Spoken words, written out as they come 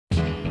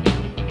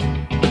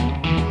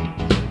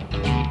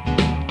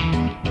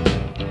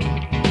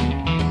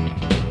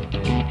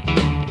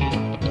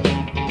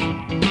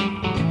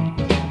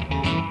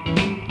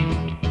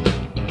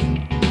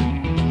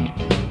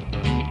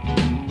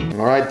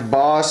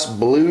Boss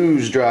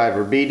Blues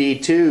driver,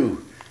 BD-2.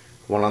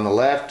 One on the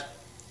left,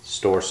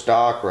 store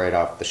stock right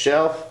off the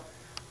shelf.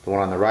 The one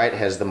on the right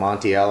has the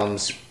Monte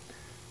Allums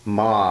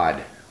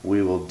mod.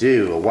 We will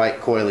do a white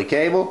coily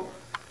cable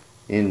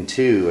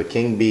into a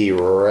King B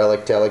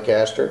relic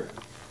Telecaster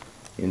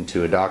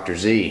into a Dr.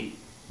 Z.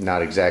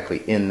 Not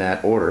exactly in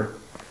that order,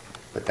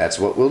 but that's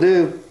what we'll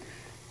do.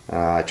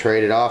 I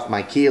traded off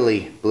my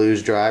Keeley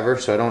Blues driver,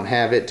 so I don't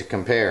have it to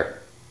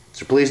compare.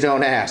 So please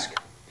don't ask.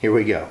 Here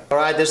we go.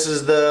 Alright, this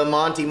is the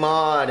Monte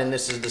mod, and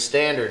this is the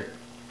standard.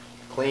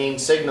 Clean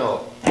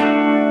signal.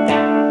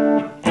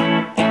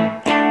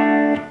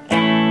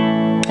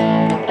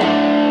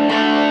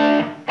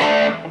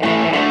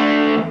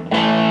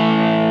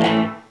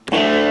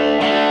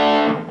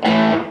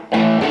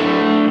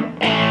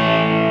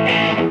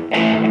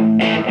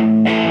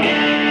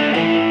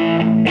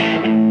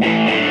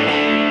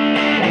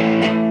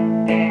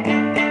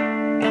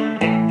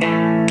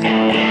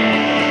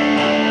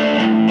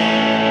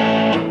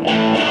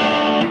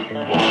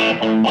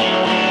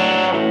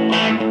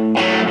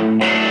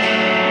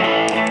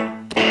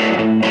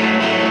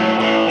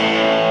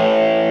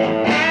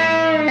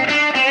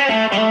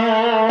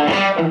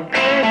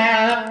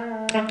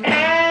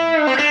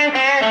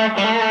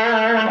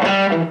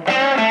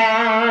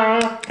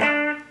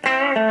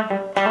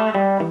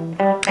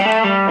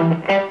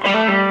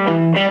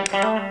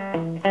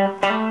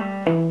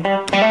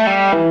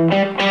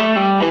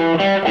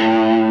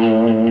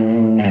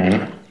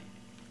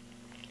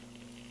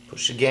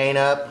 Push the gain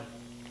up,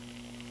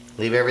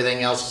 leave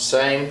everything else the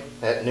same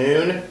at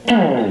noon.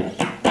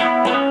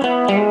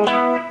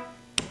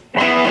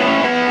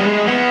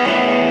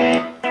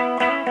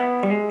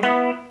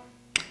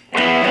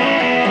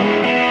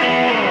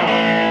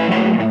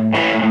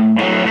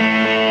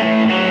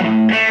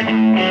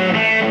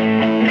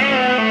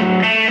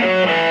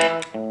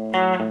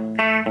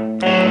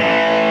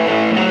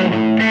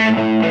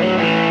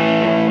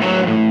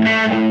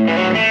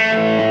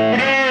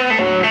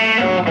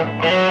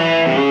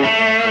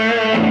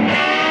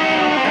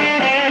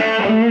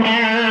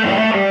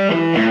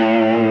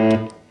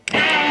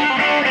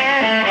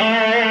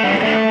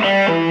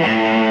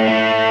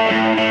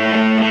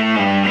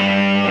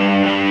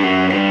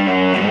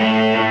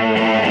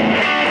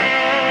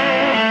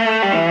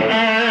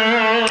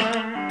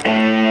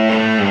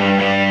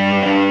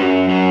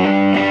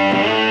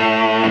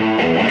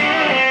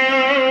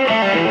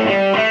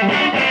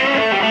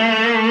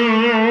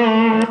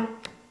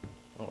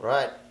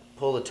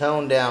 Pull the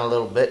tone down a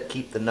little bit,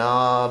 keep the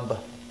knob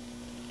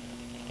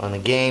on the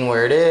gain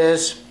where it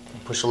is,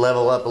 push the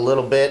level up a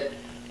little bit.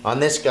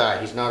 On this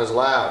guy, he's not as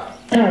loud.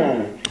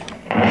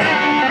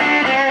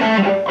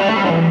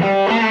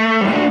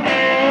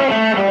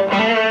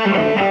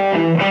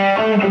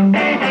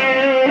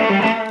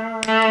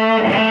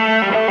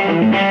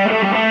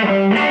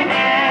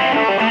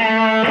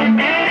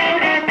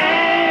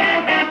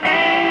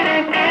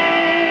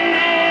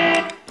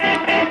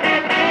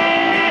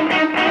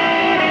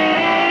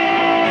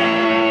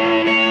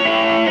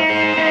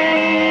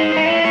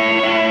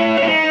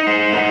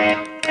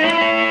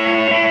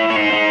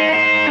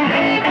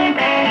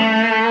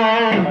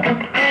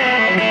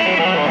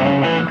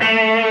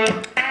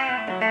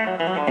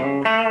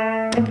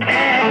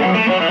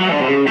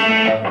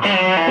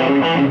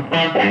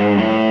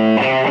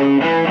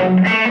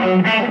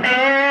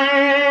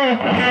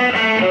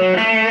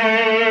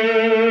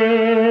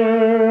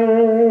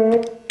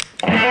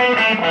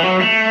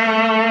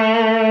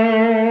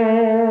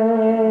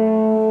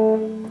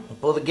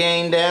 Pull the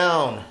gain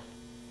down,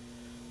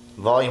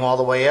 volume all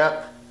the way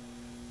up,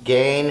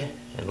 gain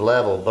and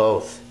level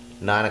both,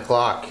 9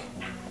 o'clock.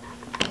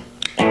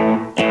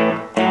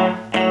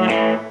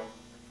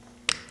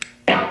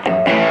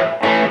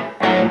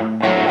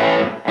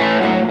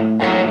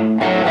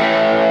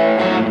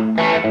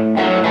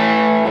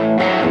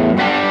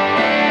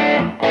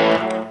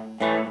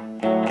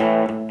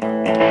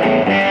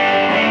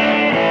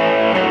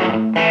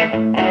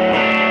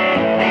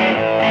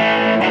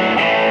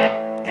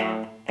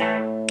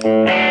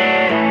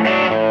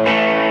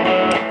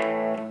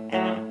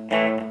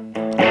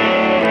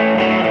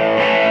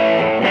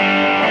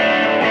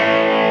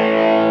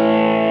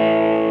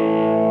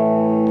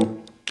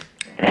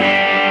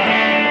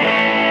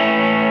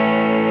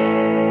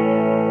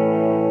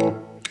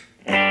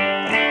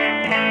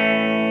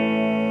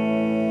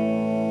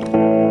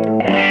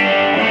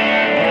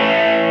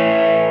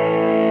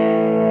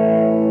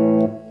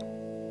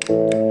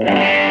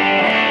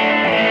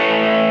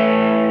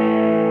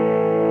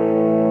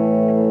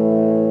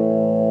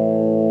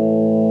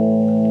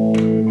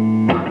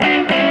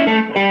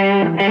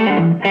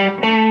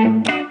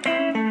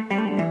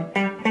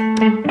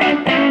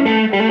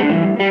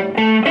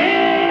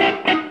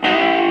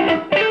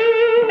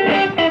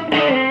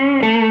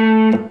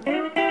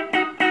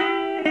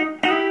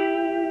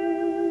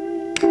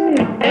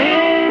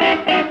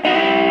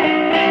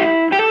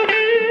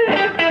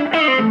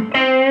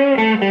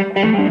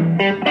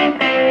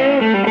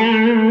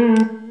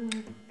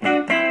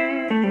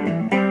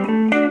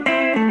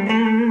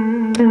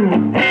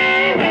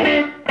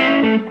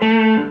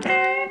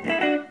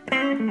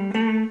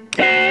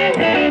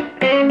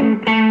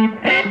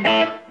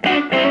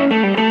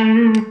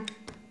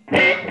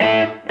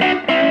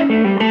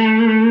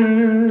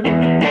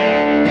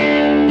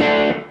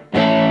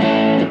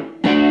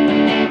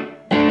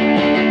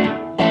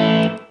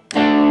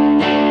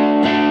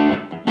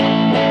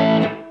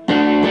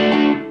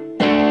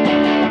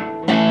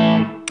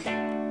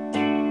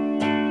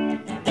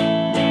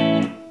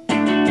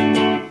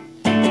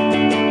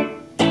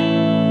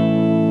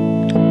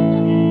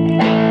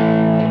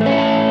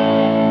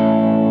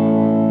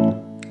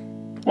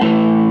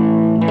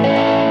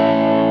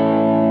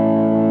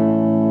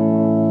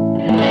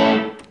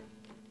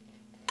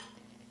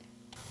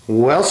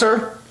 Well,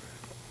 sir,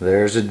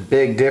 there's a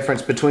big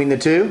difference between the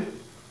two.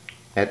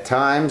 At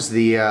times,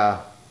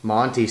 the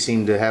Monte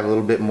seemed to have a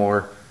little bit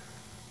more,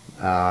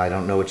 I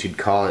don't know what you'd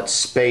call it,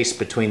 space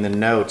between the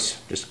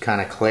notes, just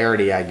kind of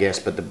clarity, I guess.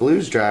 But the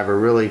blues driver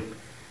really,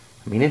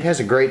 I mean, it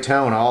has a great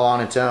tone all on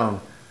its own.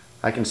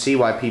 I can see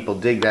why people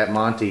dig that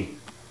Monte.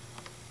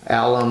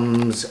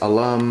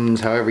 Allums,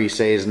 however you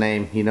say his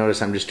name. You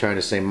notice I'm just trying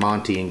to say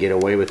Monte and get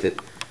away with it.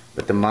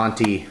 But the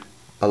Monte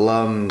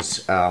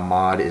Allums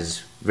mod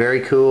is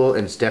very cool,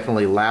 and it's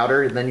definitely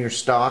louder than your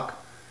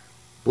stock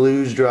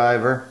blues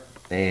driver,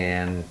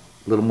 and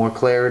a little more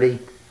clarity,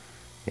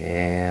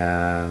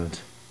 and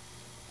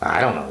I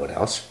don't know what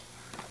else.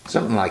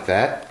 Something like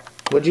that.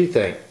 What'd you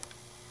think?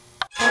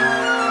 His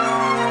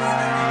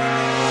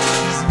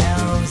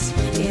nose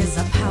is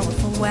a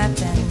powerful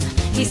weapon.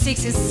 He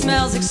seeks his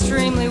smells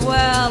extremely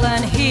well,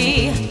 and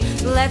he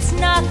lets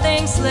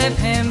nothing slip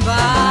him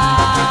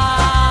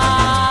by.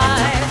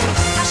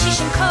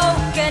 Hashish and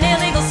coke and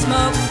illegal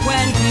smoke.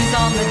 When he's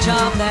on the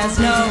job, there's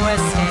no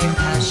escape.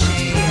 Has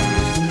she,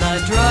 the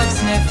drug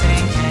sniffing